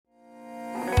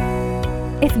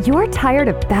If you're tired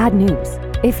of bad news,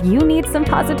 if you need some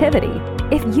positivity,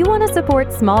 if you want to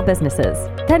support small businesses,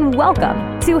 then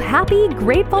welcome to Happy,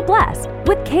 Grateful, Blessed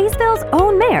with Kaysville's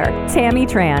own mayor, Tammy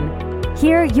Tran.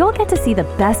 Here, you'll get to see the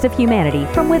best of humanity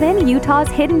from within Utah's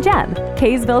hidden gem,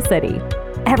 Kaysville City.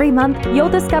 Every month, you'll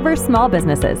discover small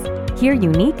businesses, hear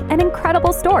unique and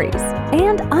incredible stories,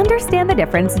 and understand the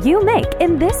difference you make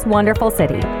in this wonderful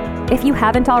city. If you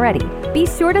haven't already, be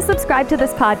sure to subscribe to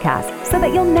this podcast so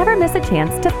that you'll never miss a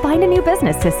chance to find a new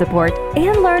business to support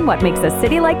and learn what makes a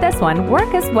city like this one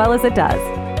work as well as it does.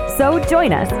 So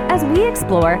join us as we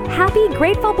explore Happy,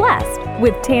 Grateful, Blessed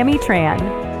with Tammy Tran.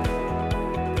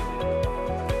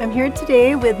 I'm here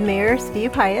today with Mayor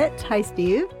Steve Hyatt. Hi,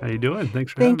 Steve. How you doing?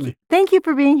 Thanks for having me. Thank you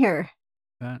for being here.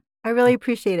 Pat. I really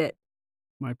appreciate it.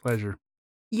 My pleasure.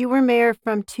 You were mayor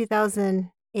from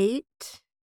 2008?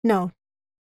 No.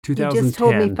 2010. You just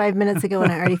told me 5 minutes ago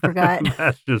and I already forgot.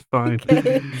 That's just fine.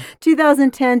 Okay.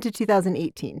 2010 to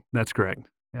 2018. That's correct.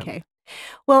 Yep. Okay.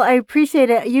 Well, I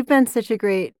appreciate it. You've been such a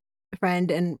great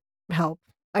friend and help.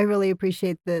 I really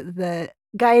appreciate the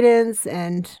guidance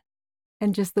and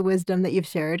just the wisdom that you've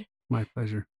shared. My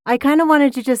pleasure. I kind of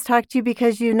wanted to just talk to you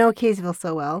because you know Kaysville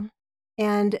so well.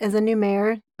 And as a new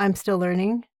mayor, I'm still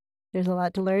learning. There's a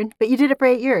lot to learn. But you did it for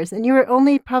 8 years. And you were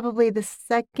only probably the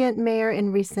second mayor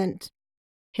in recent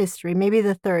history, maybe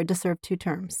the third, to serve 2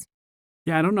 terms.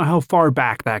 Yeah, I don't know how far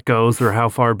back that goes or how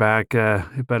far back,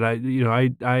 but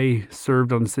I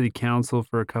served on the city council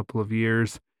for a couple of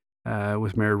years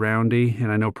with Mayor Roundy,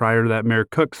 and I know prior to that, Mayor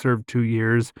Cook served 2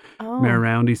 years. Oh. Mayor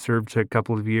Roundy served a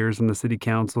couple of years on the city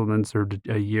council, and then served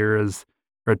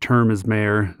a term as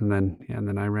mayor, and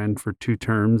then I ran for 2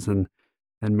 terms, and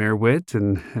Mayor Witt,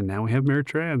 and now we have Mayor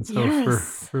Tran. So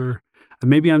Yes. for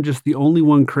maybe I'm just the only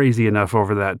one crazy enough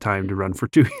over that time to run for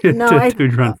 2 No, to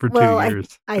run for 2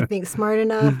 years. I think smart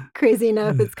enough, crazy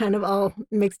enough, it's kind of all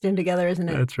mixed in together, isn't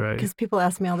it? That's right. Because people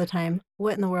ask me all the time,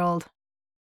 what in the world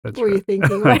That's were you right.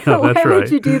 thinking? I know, Why that's would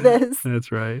right. you do this?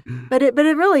 That's right. But it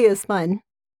really is fun.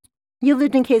 You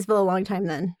lived in Kaysville a long time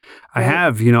then. I right?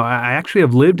 have, I actually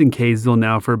have lived in Kaysville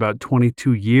now for about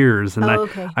 22 years. And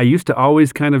okay. I used to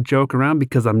always kind of joke around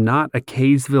because I'm not a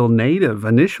Kaysville native.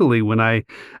 Initially, when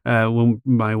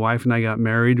my wife and I got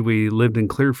married, we lived in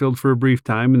Clearfield for a brief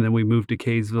time, and then we moved to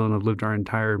Kaysville, and I've lived our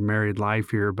entire married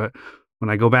life here. But when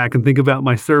I go back and think about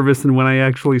my service and when I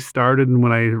actually started and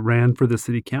when I ran for the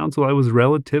city council, I was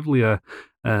relatively a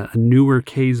newer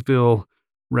Kaysville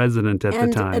resident at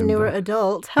the time. And a newer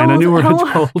adult. How old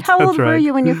How old were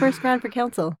you when you first ran for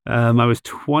council? I was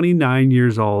 29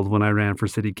 years old when I ran for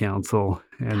city council,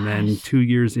 and then 2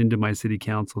 years into my city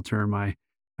council term, I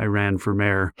ran for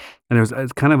mayor. And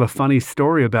it's kind of a funny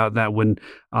story about that. When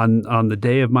on the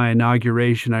day of my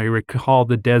inauguration, I recall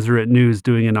the Deseret News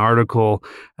doing an article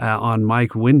on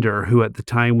Mike Winder, who at the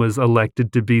time was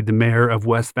elected to be the mayor of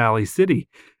West Valley City,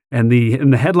 and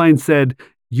the headline said,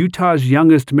 "Utah's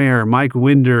youngest mayor, Mike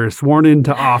Winder, sworn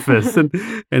into office."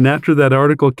 And after that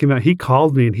article came out, he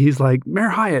called me and he's like, "Mayor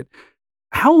Hyatt,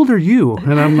 how old are you?"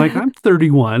 And I'm like, "I'm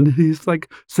 31. He's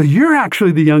like, "So you're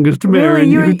actually the youngest mayor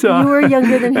in Utah." You were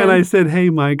younger than him. And I said, "Hey,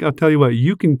 Mike, I'll tell you what,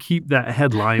 you can keep that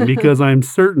headline because I'm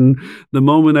certain the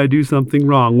moment I do something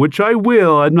wrong, which I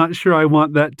will, I'm not sure I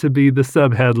want that to be the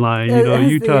sub-headline,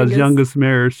 Utah's youngest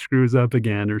mayor screws up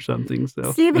again or something."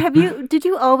 So, Steve, did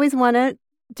you always want to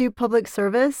do public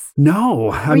service?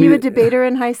 No. Were you a debater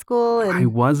in high school? I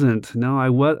wasn't. No,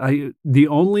 the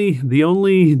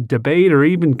only debate or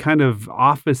even kind of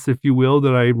office, if you will,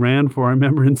 that I ran for, I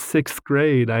remember in 6th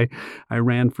grade, I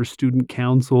ran for student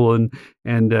council and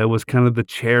was kind of the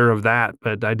chair of that,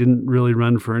 but I didn't really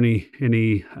run for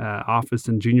any office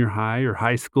in junior high or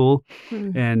high school,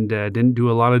 and didn't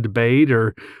do a lot of debate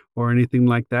or anything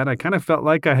like that. I kind of felt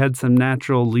like I had some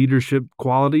natural leadership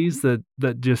qualities that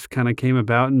just kind of came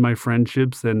about in my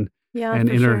friendships and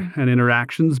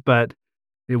interactions. But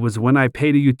it was when I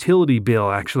paid a utility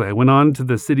bill, actually. I went on to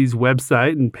the city's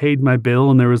website and paid my bill,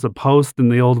 and there was a post in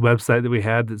the old website that we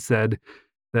had that said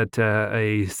that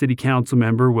a city council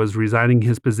member was resigning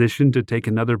his position to take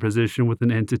another position with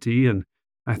an entity. And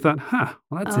I thought,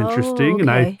 well, that's interesting. Okay.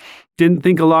 And I didn't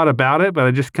think a lot about it, but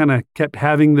I just kind of kept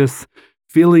having this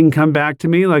feeling come back to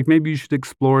me, like maybe you should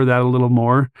explore that a little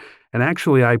more. And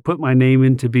actually, I put my name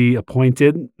in to be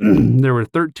appointed. There were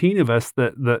 13 of us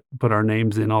that put our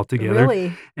names in altogether.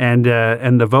 Really? And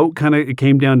the vote it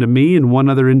came down to me and one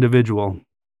other individual.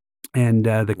 And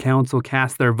the council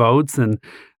cast their votes, and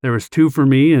there was 2 for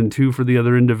me and 2 for the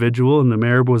other individual. And the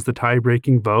mayor was the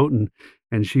tie-breaking vote,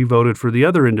 and she voted for the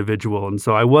other individual. And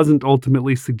so I wasn't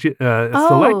ultimately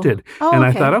selected. And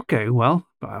I thought, okay, well,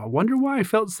 I wonder why I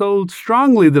felt so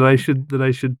strongly that I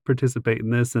should participate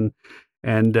in this,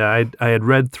 and I had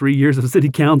read 3 years of city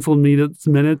council minutes,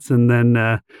 and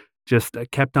then, just,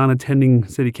 kept on attending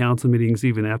city council meetings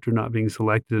even after not being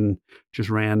selected, and just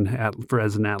ran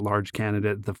as an at-large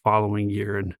candidate the following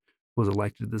year and was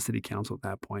elected to the city council at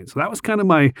that point. So that was kinda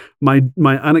my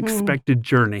Mm. unexpected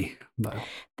journey, but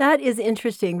That is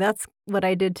interesting. That's what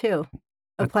I did too.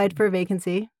 that Applied for a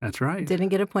vacancy, that's right. didn't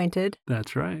get appointed,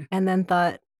 That's right. and then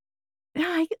thought,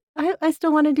 "Yeah, I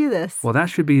still wanna do this." Well, that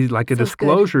should be like a So it's good.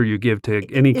 disclosure you give to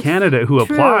any It's candidate who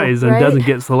true, applies and right? doesn't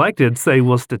get selected, say,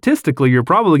 "Well, statistically, you're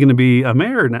probably gonna be a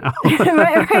mayor now."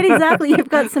 Right, exactly. You've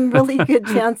got some really good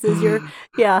chances.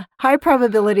 Yeah, high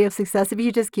probability of success if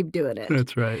you just keep doing it.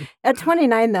 That's right. At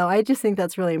 29, though, I just think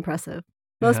that's really impressive.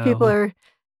 Most Yeah, people well, are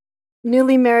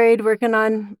newly married, working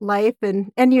on life,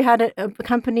 and you had a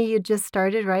company you just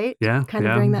started, right? yeah, Kind of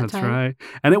yeah, during that that's time? right,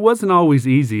 and it wasn't always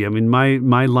easy. I mean,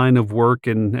 my line of work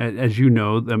and as you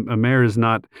know, a mayor is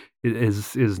not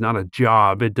is not a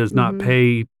job. It does not Mhm.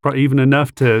 pay even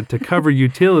enough to cover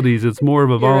utilities. It's more of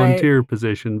a You're right. volunteer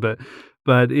position,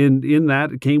 but in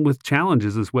that, it came with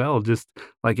challenges as well, just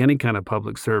like any kind of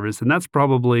public service, and that's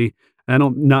probably I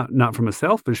don't not from a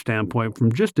selfish standpoint,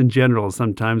 from just in general,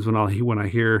 sometimes when I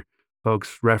hear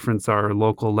folks reference our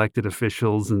local elected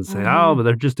officials and say, "Oh, Mhm. but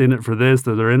they're just in it for this,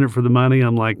 or they're in it for the money."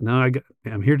 I'm like, "No,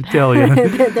 I'm here to tell you.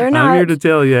 They're I'm here to not.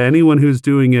 tell you, anyone who's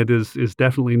doing it is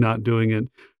definitely not doing it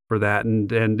for that."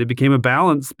 And it became a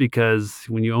balance because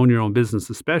when you own your own business,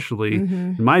 especially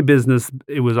Mhm. in my business,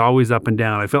 it was always up and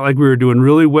down. I felt like we were doing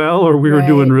really well or we were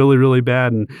doing Right. really, really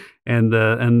bad, and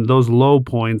those low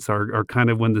points are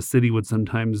kind of when the city would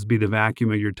sometimes be the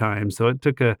vacuum of your time. So it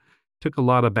took a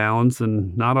lot of balance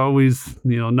and not always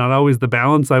the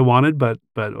balance I wanted, but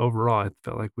overall, I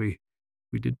felt like we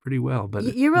did pretty well, but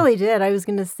You really did. I was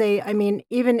gonna say, I mean,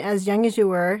 even as young as you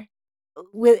were,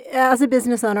 with as a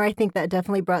business owner, I think that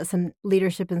definitely brought some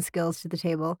leadership and skills to the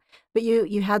table. But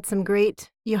you hired some great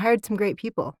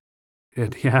people.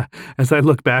 yeah, as I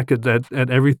look back at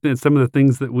everything some of the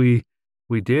things that we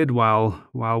did while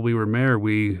we were mayor,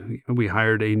 we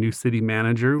hired a new city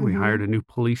manager, we hired Mhm. a new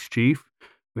police chief,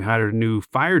 we hired a new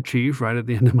fire chief right at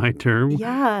the end of my term,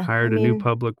 Yeah, I hired a new mean,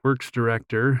 public works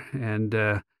director, and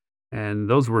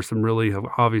those were some really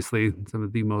obviously some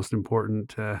of the most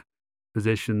important,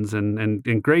 positions and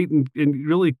great and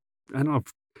really I don't know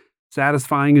if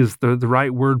satisfying is the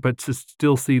right word, but to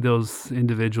still see those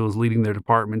individuals leading their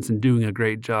departments and doing a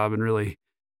great job and really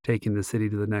taking the city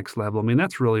to the next level. I mean,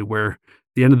 that's really where, at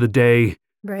the end of the day,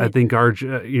 I right. think our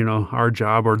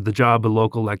job or the job of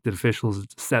local elected officials is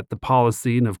to set the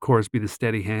policy and, of course, be the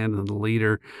steady hand and the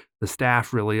leader. The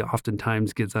staff really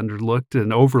oftentimes gets underlooked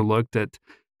and overlooked at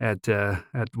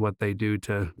what they do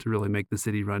to really make the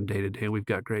city run day to day. We've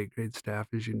got great staff,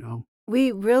 as you know.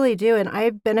 We really do, and I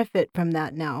benefit from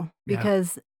that now Yeah,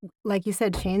 because, like you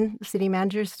said, Shane, city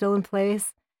manager, is still in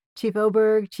place. Chief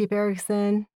Oberg, Chief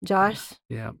Erickson, yeah, Josh,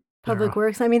 yeah. Public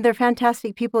Works. I mean, they're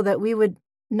fantastic people that we would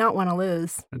not wanna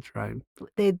lose. That's right.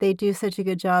 They do such a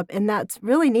good job, and that's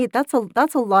really neat. That's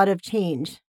a lot of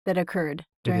change that occurred It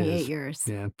during 8 is. years.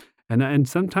 Yeah. And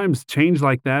sometimes change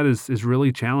like that is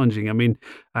really challenging. I mean,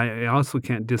 I also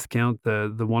can't discount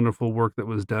the wonderful work that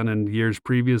was done in years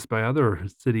previous by other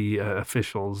city,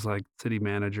 officials, like city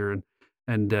manager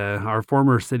and our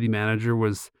former city manager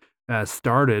was,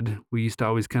 started we used to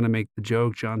always kinda make the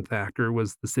joke, John Thacker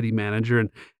was the city manager,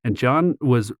 and John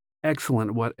was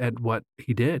excellent at what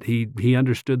he did. He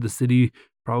understood the city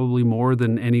probably more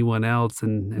than anyone else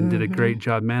and did a great Mhm.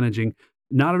 job managing.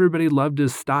 Not everybody loved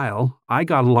his style. I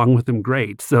got along with him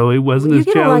great, so Well, you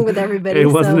get along with everybody, it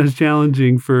wasn't so as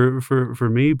challenging for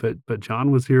me, but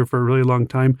John was here for a really long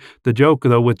time. The joke,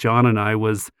 though, with John and I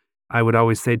was I would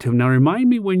always say to him, "Now remind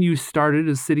me when you started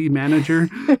as city manager."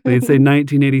 And he'd say,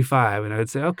 "1985," and I would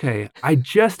say, "Okay, I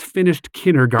just finished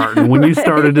kindergarten when you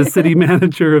started as Right. city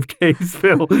manager of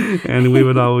Kaysville." And we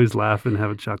would always laugh and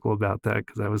have a chuckle about that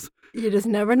because I was You just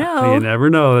never you know. never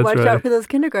know, that's Watch out right. for those That's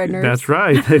kindergartners.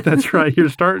 right, that's right, you're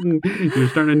starting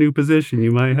a new position,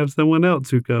 you might have someone else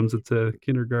who comes that's a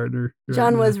kindergartner right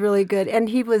John now. was really good, and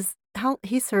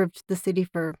he served the city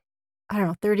for, I don't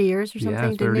know, 30 years or Yeah,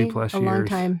 something, didn't 30 he? plus A long years.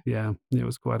 time. Yeah, it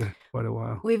was quite a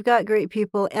while. We've got great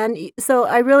people, and so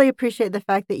I really appreciate the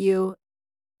fact that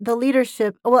the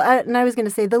leadership well, and I was gonna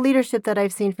say the leadership that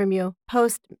I've seen from you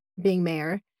post being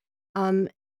mayor, um,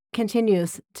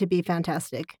 continues to be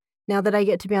fantastic. Now that I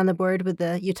get to be on the board with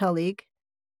the Utah League,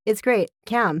 it's great.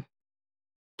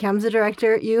 Cam's a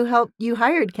director. You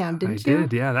hired Cam, I didn't you?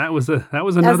 did, yeah, that was As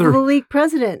another the league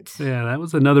president. yeah, that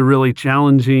was another really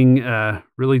challenging,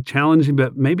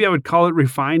 but maybe I would call it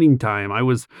refining time. I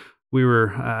was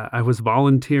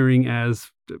volunteering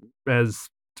as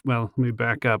well, let me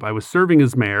back up. I was serving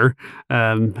as mayor,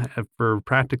 for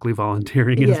practically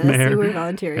volunteering as Yes, you mayor, were and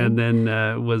volunteering. then,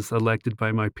 was elected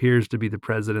by my peers to be the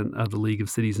president of the League of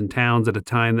Cities and Towns at a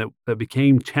time that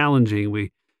became challenging.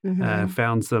 We, Mhm.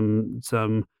 found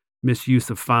some misuse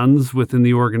of funds within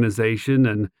the organization,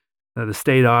 and the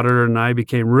state auditor and I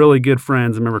became really good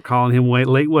friends. I remember calling him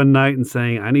late one night and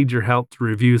saying, "I need your help to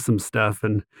review some stuff,"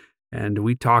 and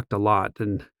we talked a lot.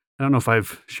 And I don't know if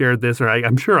I've shared this, or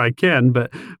I'm sure I can,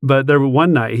 but there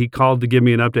one night he called to give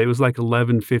me an update. It was like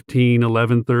 11:15,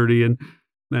 11:30,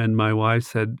 and my wife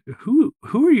said, "Who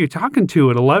are you talking to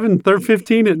at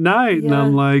 11:15 at night?" And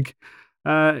I'm Yeah. like,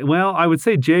 well, I would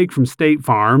say Jake from State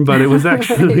Farm, but it was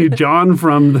actually Right. John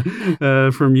from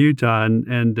Utah,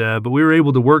 but we were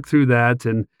able to work through that,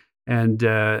 and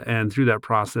through that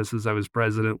process, as I was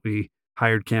president, we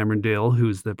hired Cameron Dale,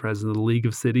 who's the president of the League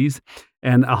of Cities,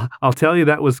 and I'll tell you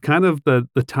that was kind of the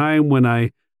time when I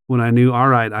knew, all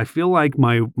right, I feel like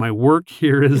my work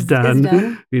here is Is done.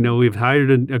 done? You know, we've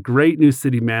hired a great new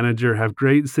city manager, have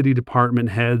great city department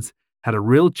heads, had a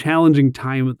real challenging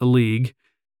time at the league.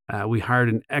 We hired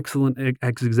an excellent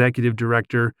executive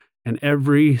director, and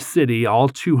every city, all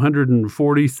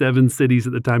 247 cities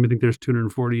at the time, I think there's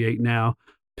 248 now,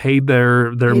 paid their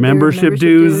Paid their membership membership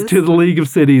dues to dues. the League of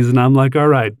Cities, and I'm like, "All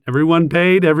right, everyone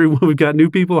paid, everyone we've got new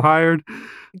people hired.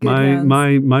 Good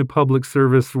hands. My public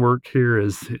service work here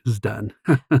is done."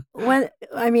 When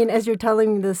I mean, as you're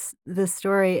telling this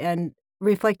story and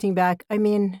reflecting back, I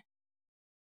mean,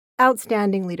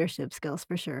 outstanding leadership skills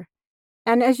for sure.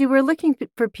 And as you were looking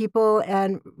for people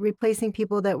and replacing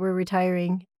people that were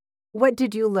retiring, what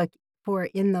did you look for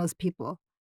in those people?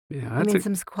 Yeah, I mean,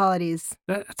 some qualities.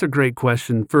 that's a great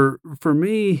question. For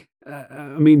me,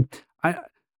 I mean, I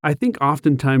I think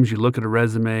oftentimes you look at a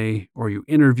resume or you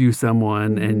interview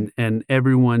someone Mhm. and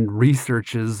everyone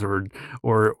researches or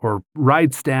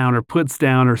writes down or puts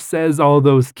down or says all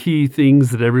those key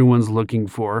things that everyone's looking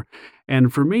for.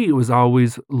 And for me, it was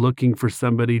always looking for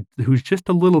somebody who's just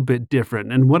a little bit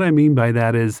different. And what I mean by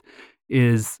that is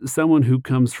someone who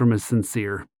comes from a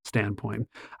sincere standpoint.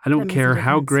 I That don't makes a care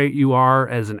how difference. great you are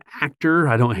as an actor.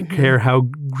 I don't Mhm. care how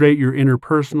great your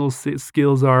interpersonal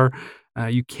skills are.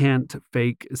 You can't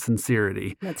fake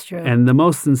sincerity. That's true. And the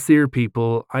most sincere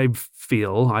people I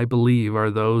believe, are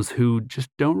those who just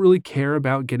don't really care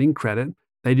about getting credit.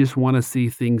 They just want to see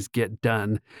things get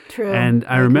done. True. And I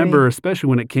I agree. remember, especially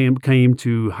when it came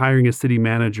to hiring a city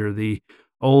manager, the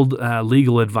old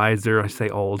legal advisor, I say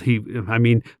old, I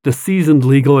mean, the seasoned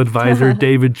legal advisor,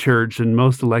 David Church, and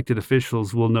most elected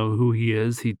officials will know who he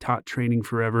is. He taught training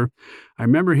forever. I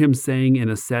remember him saying in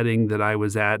a setting that I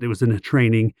was at, it was in a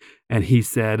training, and he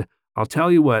said, "I'll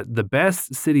tell you what, the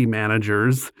best city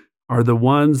managers are the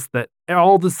ones that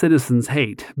all the citizens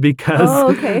hate because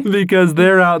Oh, okay. because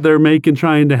they're out there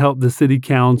trying to help the city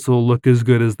council look as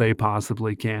good as they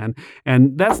possibly can."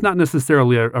 And that's not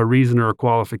necessarily a reason or a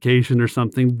qualification or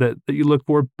something that you look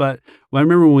for, but I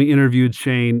remember when we interviewed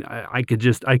Shane, I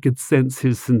could sense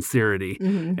his sincerity,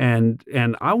 Mhm.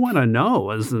 and I wanna know,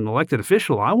 as an elected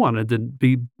official, I wanted to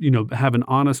be, have an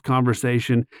honest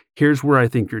conversation. "Here's where I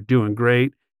think you're doing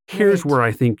great. Here's Right. where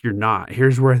I think you're not.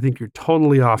 Here's where I think you're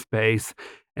totally off base."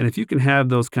 And if you can have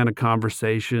those kind of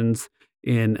conversations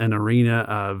in an arena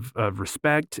of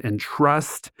respect and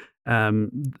trust,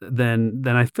 then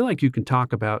I feel like you can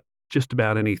talk about just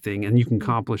about anything, and you can Mm.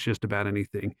 accomplish just about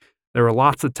anything. There were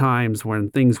lots of times when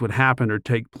things would happen or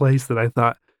take place that I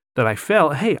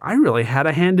felt, "Hey, I really had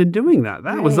a hand in doing that.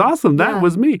 That was Right. awesome. That Yeah.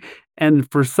 was me." And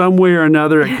for some way or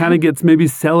another, it kinda gets maybe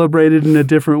celebrated in a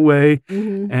different way.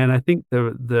 Mhm. And I think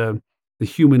the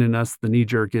human in us, the knee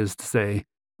jerk, is to say,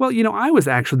 "Well, I was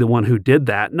actually the one who did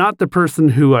that, not the person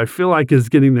who I feel like is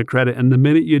getting the credit." And the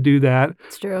minute you do that,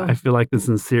 It's I true. feel like your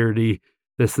sincerity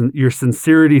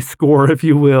score, if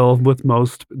you will, with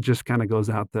most just kinda goes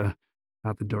out the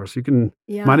door. So you can might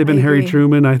Yeah, have I been Harry agree.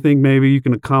 Truman. I think maybe you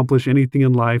can accomplish anything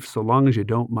in life so long as you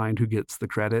don't mind who gets the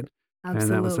credit. And I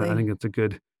Absolutely. think it's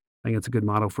a good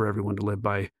motto for everyone to live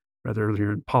by, whether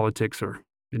you're in politics or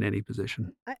in any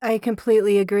position. I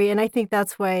completely agree, and I think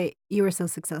that's why you were so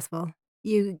successful.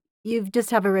 You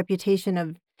just have a reputation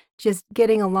of just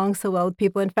getting along so well with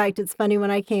people. In fact, it's funny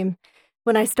when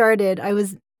I started, I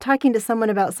was talking to someone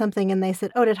about something and they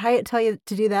said, "Oh, did Hyatt tell you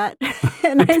to do that?"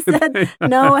 And I said,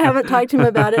 "No, I haven't talked to him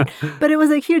about it." But it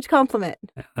was a huge compliment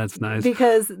That's nice.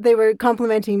 because they were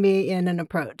complimenting me in an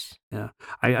approach. Yeah.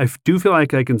 I do feel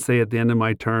like I can say at the end of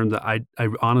my term that I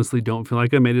honestly don't feel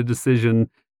like I made a decision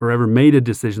or ever made a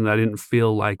decision that I didn't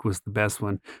feel like was the best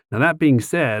one. Now, that being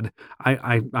said,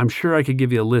 I'm sure I could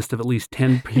give you a list of at least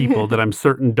 10 people that I'm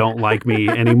certain don't like me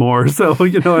anymore. So,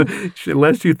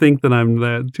 unless you think that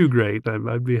I'm too great,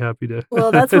 I'd be happy to,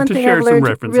 Well, that's one to thing share I've some learned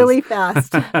references. really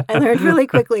fast. I learned really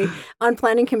quickly on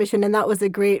Planning Commission, and that was a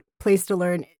great place to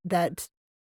learn that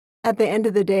at the end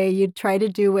of the day, you try to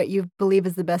do what you believe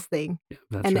is the best thing. Yeah,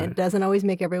 that's And right. it doesn't always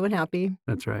make everyone happy.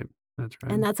 That's right. That's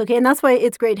right. And that's okay. And that's why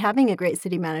it's great having a great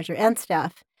city manager and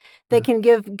staff that Yeah. can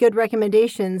give good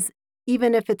recommendations,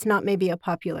 even if it's not maybe a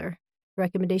popular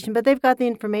recommendation, but they've got the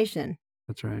information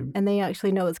That's right. and they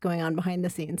actually know what's going on behind the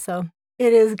scenes. So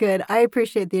it is good. I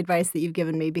appreciate the advice that you've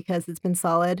given me because it's been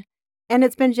solid and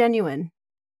it's been genuine.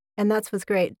 And that's what's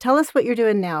great. Tell us what you're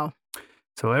doing now.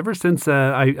 So ever since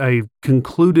I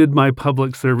concluded my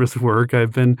public service work,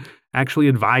 I've been actually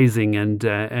advising and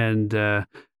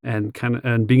kind of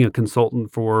and being a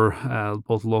consultant for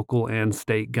both local and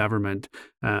state government.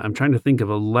 I'm trying to think of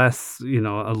a less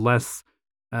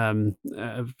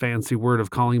fancy word of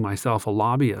calling myself a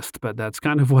lobbyist, but that's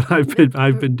kind of what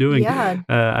I've been doing. Yeah.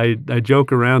 I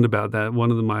joke around about that.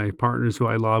 One of my partners who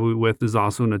I lobby with is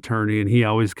also an attorney, and he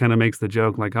always kind of makes the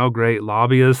joke like, "Oh, great,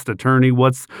 lobbyist, attorney.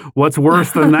 What's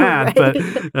worse than that?" Right.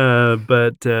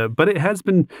 But it has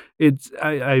been.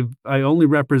 I only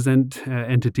represent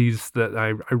entities that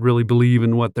I really believe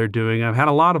in what they're doing. I've had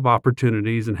a lot of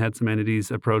opportunities and had some entities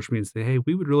approach me and say, "Hey,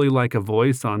 we would really like a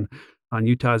voice on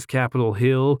Utah's Capitol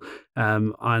Hill,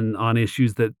 on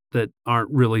issues that aren't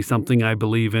really something I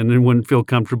believe in and wouldn't feel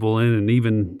comfortable in, and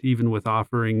even with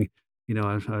offering,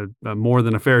 a more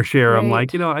than a fair share, I'm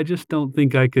like, Right. I just don't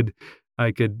think I could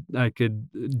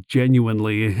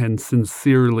genuinely and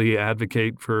sincerely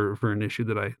advocate for an issue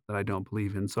that I don't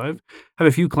believe in. So I've have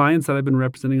a few clients that I've been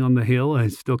representing on the Hill. I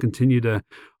still continue to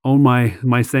own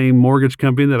my same mortgage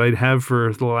company that I'd have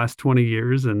for the last 20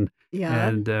 years,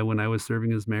 Yeah. when I was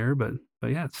serving as mayor, but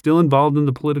yeah, still involved in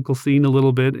the political scene a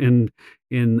little bit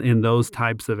in those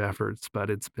types of efforts, but As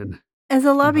a it's been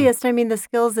fun. lobbyist, I mean, the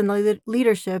skills and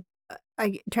leadership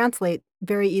I translate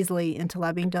very easily into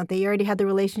lobbying, don't they? You already had the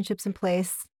relationships in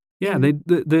place. Yeah, And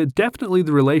the definitely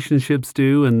the relationships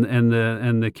do, and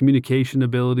the communication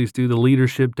abilities do. The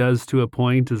leadership does to a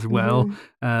point as well.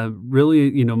 mhm.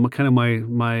 Really, kind of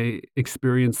my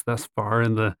experience thus far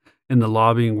in the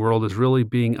lobbying world is really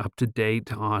being up to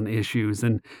date on issues.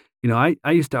 And I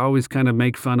used to always kind of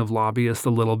make fun of lobbyists a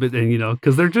little bit, and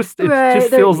because they're it Right. just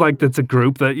There feels like that's a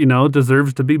group that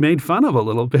deserves to be made fun of a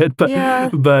little bit. But yeah.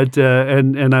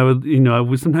 and I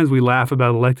would sometimes we laugh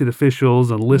about elected officials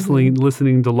and Mhm.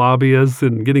 listening to lobbyists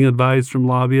and getting advice from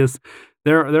lobbyists.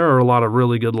 There are a lot of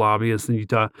really good lobbyists in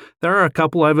Utah. There are a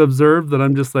couple I've observed that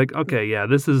I'm just like, okay, yeah,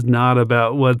 this is not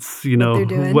about what's What they're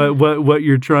doing. what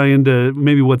you're trying to,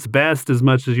 maybe what's best, as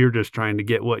much as you're just trying to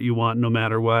get what you want no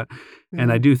matter what.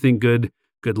 And I Mm. do think good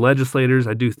legislators.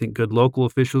 I do think good local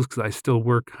officials, because I still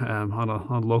work on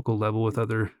a local level with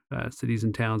other cities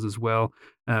and towns as well.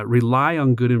 Rely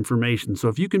on good information. So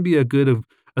if you can be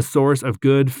a source of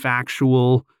good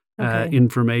factual Okay.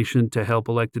 information to help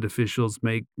elected officials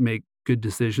make good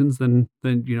decisions, then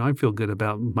I feel good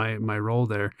about my role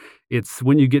there. It's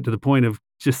when you get to the point of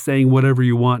just saying whatever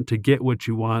you want to get what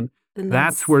you want. Then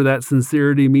That's that's where that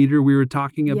sincerity meter we were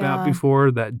talking about yeah. before,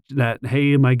 that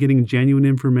hey, am I getting genuine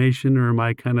information, or am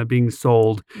I kind of being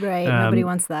sold? Right. Nobody Um,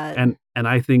 wants that. and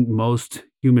I think most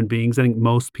human beings, I think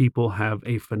most people have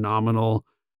a phenomenal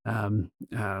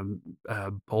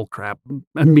bull crap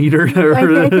meter, I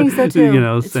or think so too.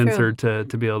 It's true. sensor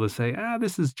to be able to say,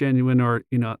 this is genuine, or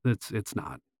it's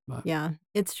not. But Yeah,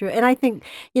 it's true. And I think,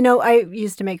 I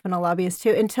used to make fun of lobbyists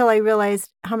too until I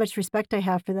realized how much respect I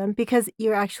have for them because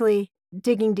you're actually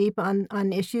digging deep on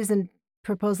issues and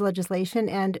proposed legislation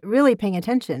and really paying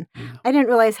attention. yeah, I didn't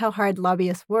realize how hard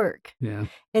lobbyists work yeah.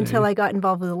 until I got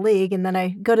involved with the league. And then I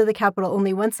go to the Capitol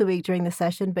only once a week during the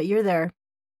session, but you're there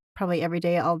probably every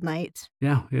day, all night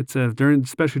Yeah, it's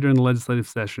especially during the legislative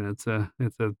session, it's a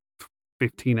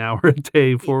 15-hour a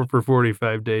day y- for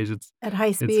 45 days. at high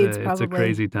It's speeds, a probably.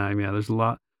 crazy time. Yeah, there's a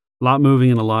lot moving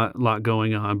and a lot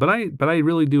going on. But I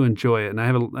really do enjoy it, and I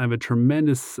have a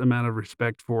tremendous amount of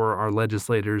respect for our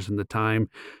legislators and the time.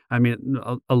 I mean,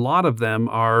 a lot of them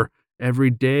are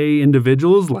everyday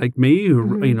individuals like me who,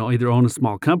 hmm either own a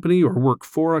small company or work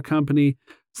for a company.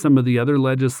 Some of the other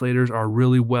legislators are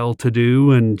really well to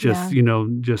do and just,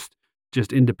 Yeah.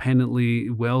 just independently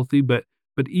wealthy, but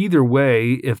But either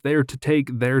way, if they're to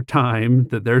take their time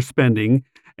that they're spending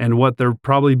and what they're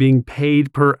probably being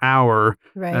paid per hour,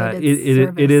 Right. It's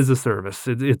it is service. a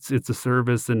service. It's a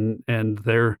service, and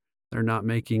they're not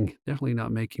making definitely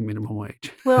not making minimum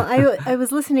wage. Well, I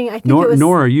was listening. I think it Nor was.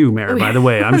 are you, Mayor, by the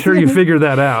way. I'm sure you figured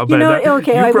that out, You but know,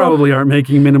 okay, you I will. probably aren't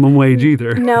making minimum wage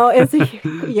either. No,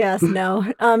 yes, no.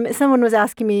 Someone was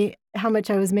asking me how much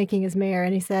I was making as mayor,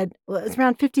 and he said, "Well, it's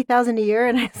around 50,000 a year,"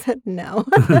 and I said, "No,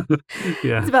 it's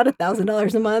Yeah. about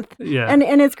 $1,000 a month." Yeah. And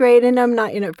it's great, and I'm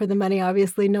not in it for the money.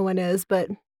 Obviously, no one is, but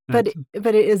That's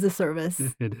but it is a service,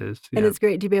 it is. and Yeah. it's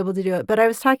great to be able to do it. But I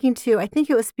was talking to, I think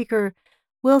it was Speaker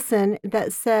Wilson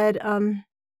that said,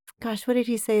 gosh, what did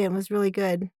he say? It was really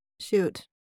good. Shoot,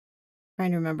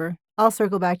 trying to remember. I'll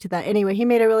circle back to that. Anyway, he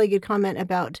made a really good comment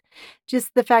about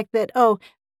just the fact that,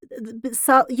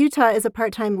 Utah is a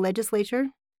part-time legislature.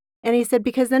 And he said,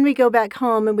 because then we go back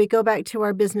home and we go back to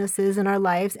our businesses and our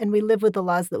lives and we live with the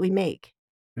laws that we make.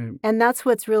 Right. And that's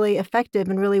what's really effective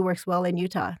and really works well in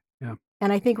Utah. Yeah.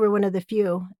 And I think we're one of the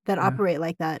few that Yeah. operate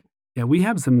like that. Yeah, we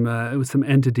have some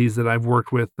entities that I've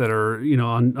worked with that are,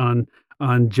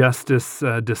 on justice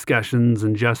discussions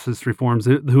and justice reforms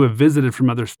who have visited from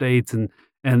other states,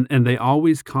 and they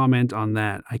always comment on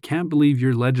that. I can't believe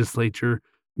your legislature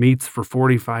meets for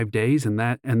 45 days and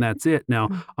that's it. Now,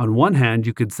 Mm. on one hand,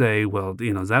 you could say, well,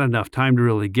 is that enough time to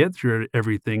really get through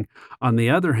everything? On the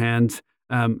other hand,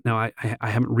 now I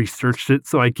haven't researched it,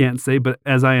 so I can't say, but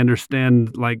as I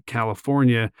understand, like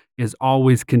California is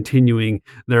always continuing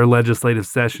their legislative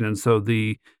session, and so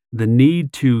the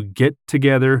need to get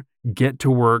together, get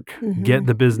to work, get Mhm.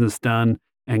 the business done,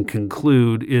 and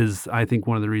conclude is, I think,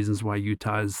 one of the reasons why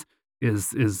Utah is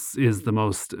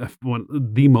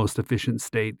the most efficient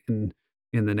state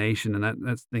in the nation, and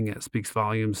that's the thing that speaks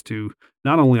volumes to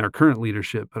not only our current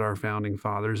leadership, but our founding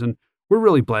fathers, and we're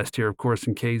really blessed here, of course,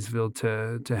 in Kaysville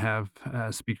to have,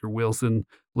 Speaker Wilson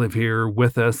live here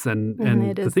with us, It and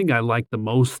the is. thing I like the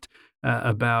most,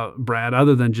 about Brad,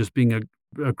 other than just being a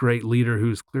great leader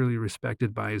who's clearly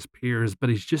respected by his peers, but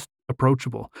he's just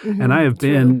approachable, and I have True.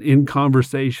 been in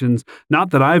conversations,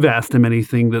 not that I've asked him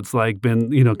anything that's, like, been,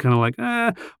 kinda like,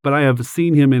 but I have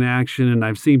seen him in action, and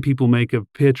I've seen people make a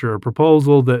pitch or a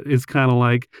proposal that is kinda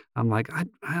like I'm like, I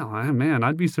don't know, man,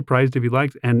 I'd be surprised if he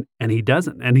likes and he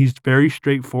doesn't, and he's very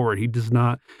straightforward. He does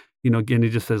not, again, he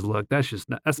just says, "Look,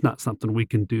 that's not something we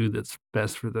can do that's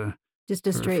best for the Just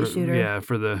a straight shooter. yeah,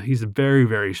 he's a very,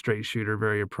 very straight shooter,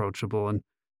 very approachable, and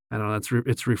I don't know,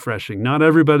 it's refreshing. Not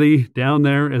everybody down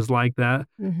there is like that,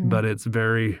 Mhm. but it's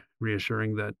very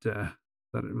reassuring that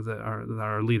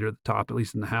our leader at the top, at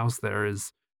least in the House there,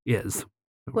 is. So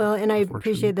Well, and I we're fortunate.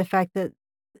 appreciate the fact that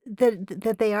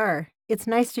they are. It's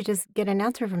nice to just get an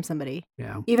answer from somebody.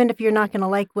 Yeah, Even if you're not gonna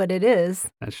like what it is,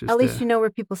 that's at just least you know where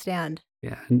people stand,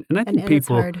 yeah, and I think and it's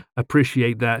people hard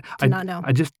appreciate that. to not know.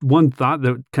 I just one thought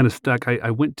that kinda stuck,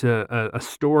 I went to a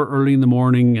store early in the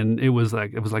morning, and it was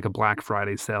like a Black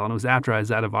Friday sale, and it was after I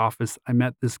was out of office. I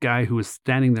met this guy who was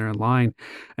standing there in line,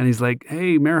 and he's like,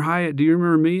 "Hey, Mayor Hyatt, do you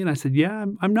remember me?" And I said, "Yeah,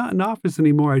 I'm not in office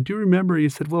anymore. I do remember." He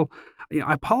said, "Well,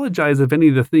 I apologize if any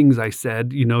of the things I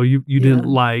said, you didn't Yeah.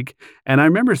 like." And I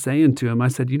remember saying to him, I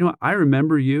said, I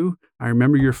remember you. I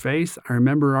remember your face. I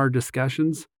remember our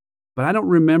discussions, but I don't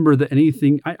remember that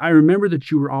anything I remember that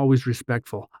you were always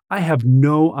respectful. I have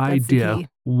no That's the idea key.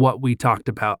 what we talked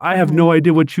about. I have Mhm. no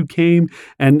idea what you came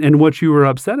and what you were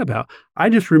upset about. I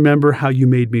just remember how you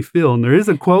made me feel, and there is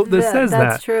a quote that says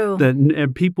That's true.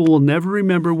 people will never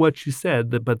remember what you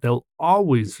said, but they'll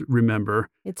always remember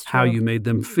It's how true. you made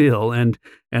them feel, and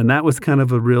that was kind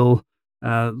of a real,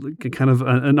 like, kind of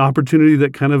an opportunity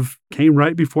that kind of came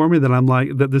right before me that I'm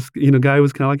like that this, guy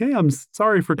was kinda like, "Hey, I'm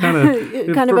sorry for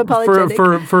kinda Kind of apologetic.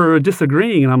 for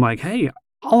disagreeing," and I'm like, "Hey,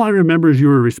 all I remember is you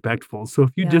were respectful, so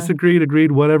if you Yeah. disagreed,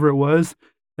 agreed, whatever it was,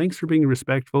 thanks for being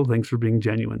respectful, thanks for being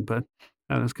genuine," but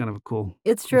that was kind of a cool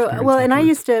It's true. experience Well, and I afterwards.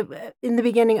 used to, in the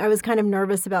beginning, I was kind of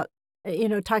nervous about,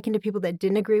 talking to people that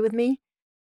didn't agree with me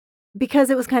because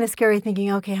it was kind of scary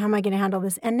thinking, okay, how am I going to handle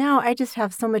this? And now I just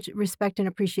have so much respect and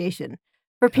appreciation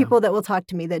for Yeah, people that will talk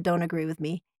to me that don't agree with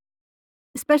me,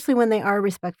 especially when they are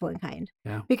respectful and kind.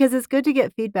 yeah, Because it's good to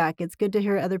get feedback. It's good to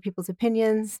hear other people's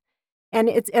opinions, and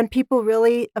people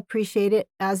really appreciate it,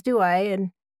 as do I.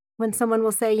 And when someone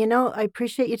will say, I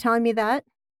appreciate you telling me that.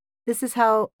 This is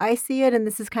how I see it, and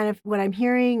this is kind of what I'm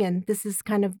hearing, and this is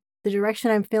kind of the direction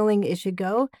I'm feeling it should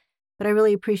go. But I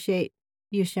really appreciate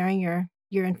you sharing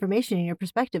your information and your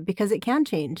perspective because it can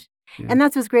change. yeah, And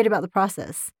that's what's great about the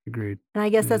process. agreed. And I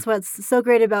guess Yeah, that's what's so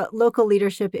great about local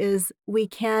leadership is we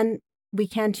can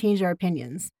change our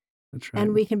opinions that's right.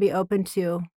 and we can be open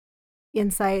to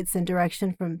insights and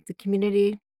direction from the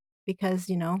community. because,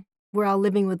 we're all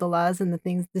living with the laws and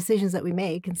the decisions that we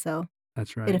make. And so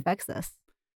That's it right. affects us.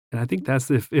 And I think that's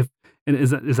if and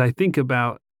as I think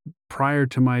about prior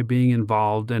to my being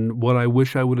involved and what I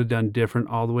wish I would have done different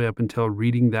all the way up until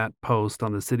reading that post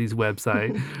on the city's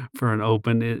website for an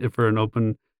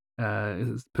open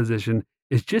position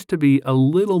is just to be a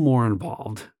little more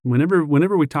involved. Whenever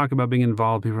we talk about being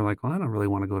involved, people are like, "Well, I don't really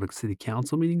want to go to city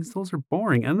council meetings. Those are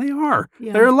boring," and they are.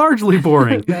 Yeah. They're largely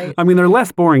boring. Right. I mean, they're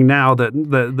less boring now that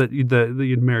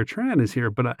the Mayor Tran is here,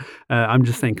 but I'm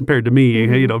just saying compared to me,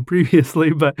 Mhm.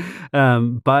 previously. But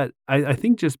I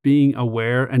think just being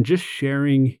aware and just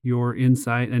sharing your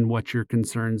insight and what your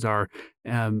concerns are,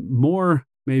 more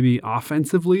maybe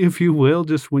offensively, if you will,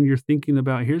 just when you're thinking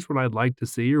about here's what I'd like to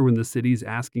see, or when the city's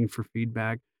asking for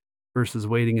feedback versus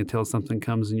waiting until something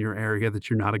comes in your area that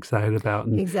you're not excited about,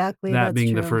 and Exactly. that That's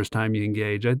being the true. first time you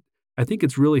engage. I think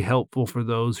it's really helpful for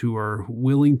those who are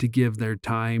willing to give their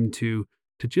time to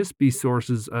just be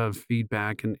sources of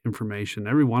feedback and information.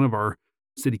 Every one of our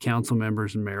city council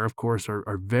members and mayor, of course,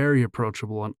 are very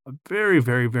approachable and very,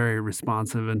 very, very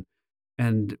responsive.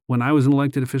 And when I was an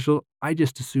elected official, I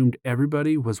just assumed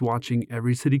everybody was watching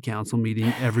every city council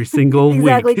meeting every single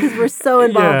Exactly, week. because we're so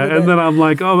involved with Yeah, and it. then I'm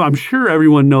like, "Oh, I'm sure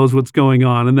everyone knows what's going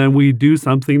on," and then we do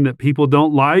something that people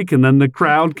don't like, and then the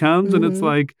crowd comes, and it's Mhm.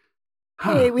 like,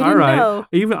 "Huh, Hey, we didn't alright." know.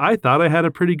 Even I thought I had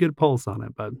a pretty good pulse on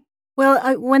it, but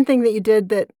Well, one thing that you did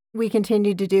that we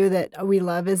continue to do that we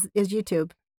love is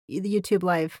YouTube, the YouTube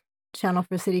Live channel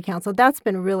for city council. That's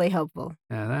been really helpful.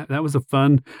 yeah, that was a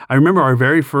fun. I remember our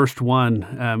very first one,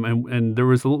 and there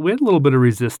was we had a little bit of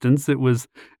resistance. It was,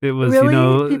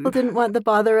 Really? People didn't want the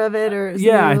bother of it, or it was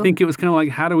yeah, I new? think it was kinda like,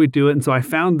 how do we do it? And so I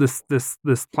found this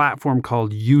platform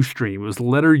called Ustream. It was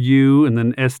letter U and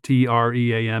then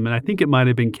STREAM, and I think it might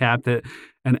have been capped at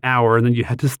an hour, and then you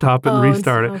had to stop it and Oh,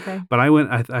 restart it. okay. But I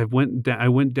went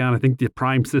down, I think, the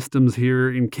Prime Systems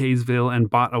here in Kaysville and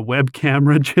bought a web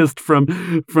camera just from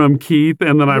Keith,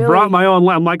 and then I brought Really? my own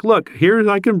I'm like, "Look, here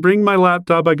I can bring my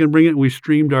laptop, I can bring it." We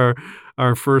streamed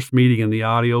our first meeting, and the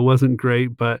audio wasn't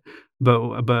great, but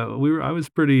I was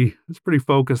pretty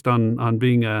focused on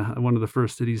being, one of the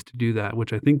first cities to do that,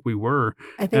 which I think we were,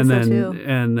 I think so too.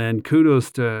 and then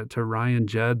kudos to Ryan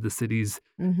Judd, the city's,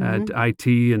 Mhm.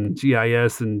 IT and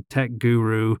GIS and tech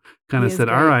guru, He kinda is said,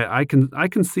 great. "Alright, I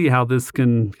can see how this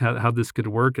could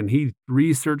work," and he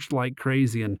researched like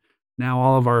crazy, and now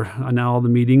all the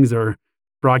meetings are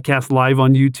broadcast live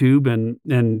on YouTube,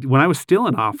 and when I was still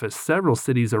in office, several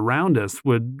cities around us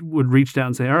would reach out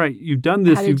and say, "Alright, you've done How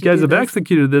this, you did you guys do have this?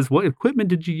 executed this. What equipment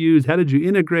did you use? How did you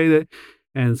integrate it?"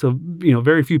 And so,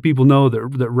 very few people know that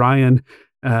Ryan,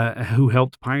 who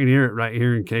helped pioneer it right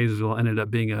here in Kaysville, ended up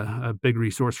being a big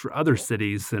resource for other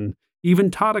cities, and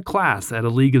even taught a class at a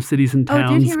League of Cities and Oh,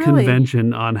 did he Towns really?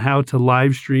 convention on how to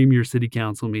live stream your city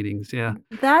council meetings. Yeah,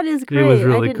 That is it was great.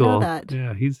 I really didn't know cool. that,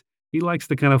 Yeah, he likes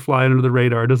to kinda fly under the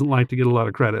radar, doesn't like to get a lot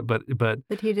of credit, that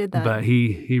he did that. but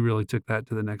he really took that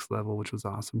to the next level, which was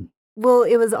awesome. Well,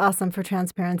 it was awesome for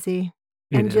transparency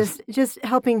It and is. just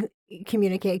helping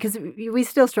communicate, 'cause we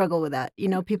still struggle with that.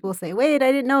 People will say, "Wait,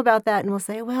 I didn't know about that," and we'll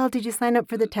say, "Well, did you sign up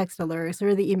for the text alerts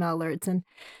or the email alerts?" And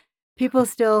people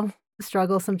still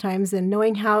struggle sometimes in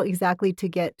knowing how exactly to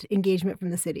get engagement from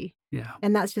the city. Yeah,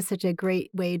 And that's just such a great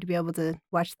way to be able to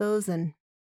watch those and it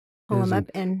pull is, them up,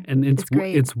 and and it's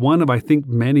great. it's one of, I think,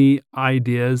 many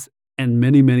ideas and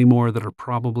many, many more that are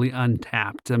probably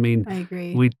untapped. I mean, I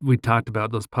agree. we talked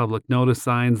about those public notice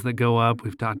signs that go up.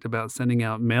 We've talked about sending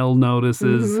out mail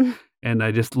notices, Mhm. and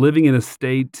I just living in the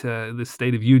state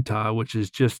of Utah, which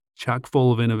is just chock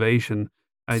full of innovation.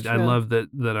 It's I true. love that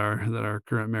our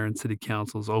current mayor and city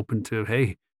council is open to,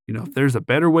 hey, if there's a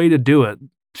better way to do it,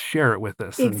 share it with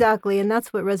us. And Exactly, and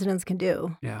that's what residents can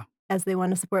do yeah, as they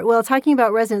wanna support. Well, talking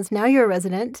about residents, now you're a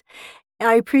resident.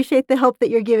 I appreciate the help that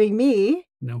you're giving me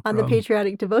no on the problem.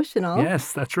 patriotic devotional.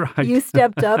 Yes, that's You right.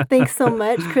 stepped up. Thanks so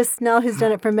much. Chris Snell, who's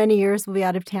done it for many years, will be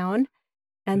out of town,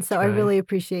 and so That's I right. really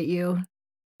appreciate you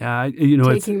Yeah,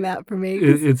 taking that for me,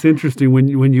 'cause it's interesting when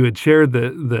you had shared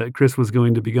that Chris was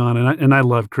going to be gone, and I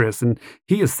love Chris, and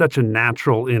he is such a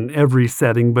natural in every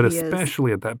setting, but he is.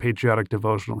 especially at that patriotic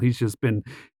devotional. He has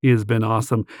been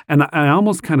awesome, and I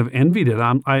almost kind of envied it.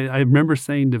 I remember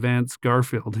saying to Vance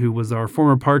Garfield, who was our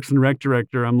former Parks and Rec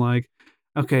director, I'm like,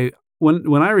 "Okay,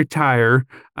 when I retire,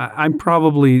 I'm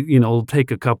probably, take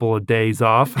a couple of days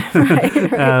off."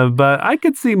 Right, right. But I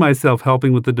could see myself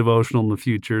helping with the devotional in the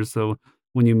future, so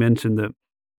when you mentioned that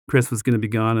Chris was gonna be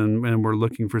gone and we're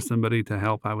looking for somebody to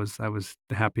help, I was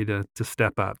happy to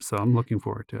step up, so I'm looking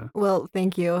forward to it. Well,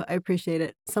 thank you. I appreciate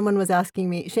it. Someone was asking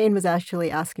me Shane was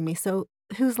actually asking me, "So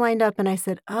who's lined up?" And I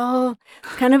said, "Oh,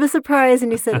 it's kind of a surprise."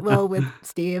 And he said, "Well, with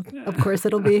Steve, of course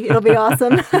it'll be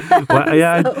awesome." Well,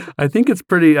 yeah, So, I think it's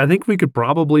pretty. I think we could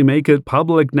probably make it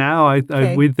public now.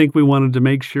 okay. We think we wanted to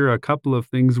make sure a couple of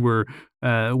things were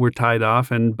tied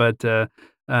off,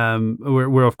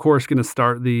 we're of course going to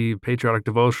start the patriotic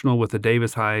devotional with the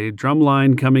Davis High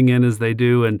drumline coming in as they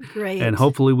do, and Great.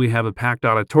 hopefully we have a packed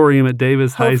auditorium at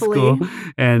Davis High School,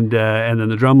 Hopefully. and then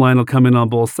the drumline will come in on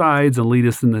both sides and lead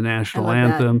us in the I national love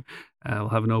that. anthem. We'll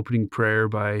have an opening prayer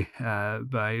I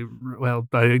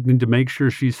need to make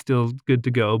sure she's still good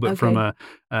to go, but Okay.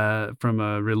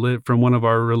 from one of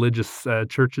our religious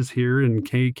churches here in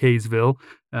Kaysville,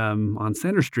 on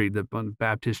Center Street, the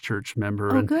Baptist church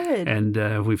member, Oh, good.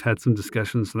 and we've had some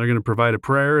discussions. So they're going to provide a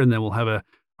prayer, and then we'll have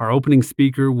our opening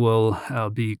speaker will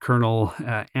be Colonel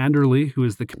Anderley, who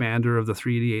is the commander of the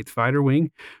 388th Fighter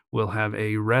Wing. We'll have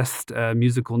a rest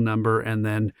musical number, and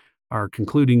then our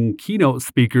concluding keynote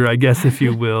speaker, I guess, if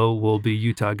you will be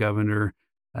Utah Governor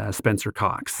Spencer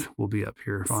Cox. Will be up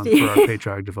here for our Steve,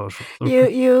 patriotic devotional. So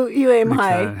you aim pretty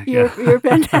high. excited. Yeah. You're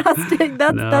fantastic.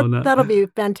 No, no. That'll be a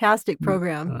fantastic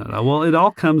program. Well, it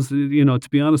all comes, to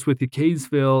be honest with you,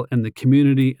 Kaysville and the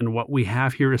community and what we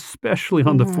have here, especially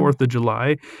on the Mhm. 4th of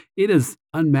July, it is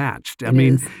unmatched. I It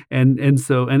mean, is.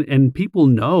 and people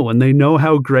know, and they know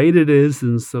how great it is.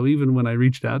 And so even when I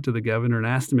reached out to the governor and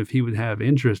asked him if he would have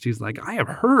interest, he's like, "I have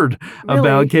heard about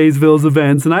Really? Kaysville's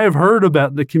events, and I have heard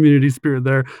about the community spirit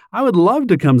there. I would love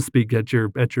to come speak at your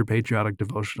patriotic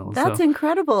devotional." That's So,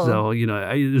 incredible.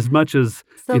 as much as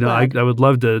So glad. I would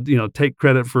love to, take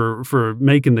credit for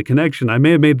making the connection. I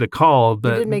may have made the call, You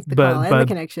but did make the call and the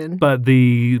connection.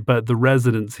 the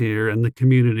residents here and the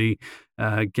community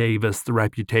gave us the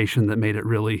reputation that made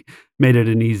it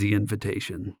an easy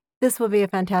invitation. This will be a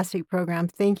fantastic program.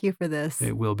 Thank you for this.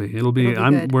 It will be. It'll be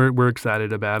good. We're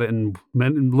excited about it, and a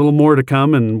little more to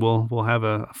come, and we'll have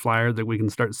a flyer that we can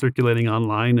start circulating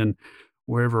online and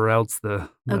wherever else the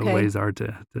Okay. ways are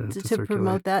to To circulate.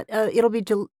 promote that, it'll be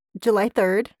July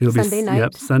 3rd, It'll be Sunday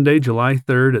night. Sunday, July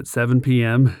 3rd at 7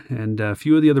 p.m. And a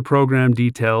few of the other program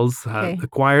details. Okay. The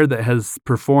choir that has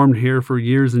performed here for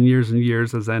years and years and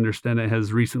years, as I understand it,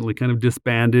 has recently kind of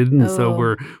disbanded, and so Oh.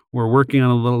 we're working on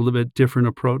a little bit different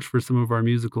approach for some of our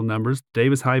musical numbers.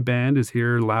 Davis High Band is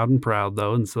here loud and proud,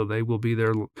 though, and so they will be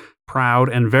there proud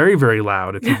and very, very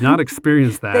loud. If you've not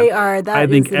experienced that, They are. That I is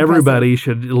think impressive. everybody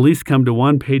should at least come to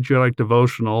one patriotic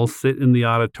devotional, sit in the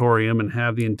auditorium, and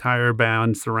have the entire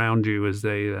band surround you as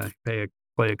they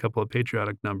play a couple of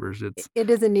patriotic numbers. It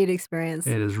is a neat experience.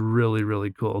 It is really,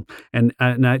 really cool. And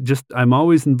I'm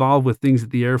always involved with things at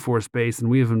the Air Force Base, and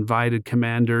we have invited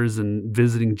commanders and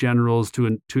visiting generals to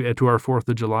our 4th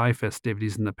of July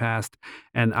festivities in the past.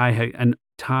 And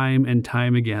time and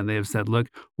time again, they have said, "Look,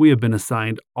 we have been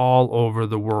assigned all over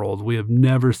the world. We have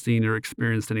never seen or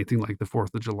experienced anything like the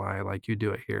 4th of July like you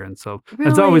do it here." And so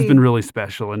it's always been Really? really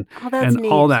special. And Oh, that's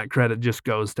all neat. that credit just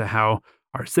goes to how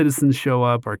our citizens show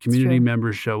up, our community true.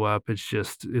 members show up. It's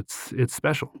just it's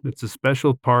special. It's a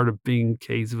special part of being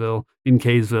in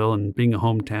Kaysville and being a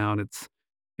hometown.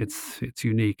 It's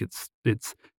unique.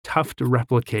 It's tough to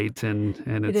replicate, and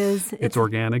It is. it's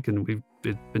organic, and we've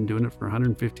been doing it for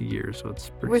 150 years, so it's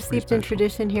We're pretty steeped in special.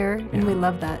 tradition here, and Yeah. we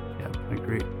love that. Yeah, I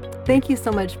agree. Thank you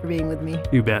so much for being with me.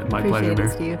 You bet. My pleasure,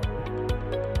 Appreciate it, Bear. Steve.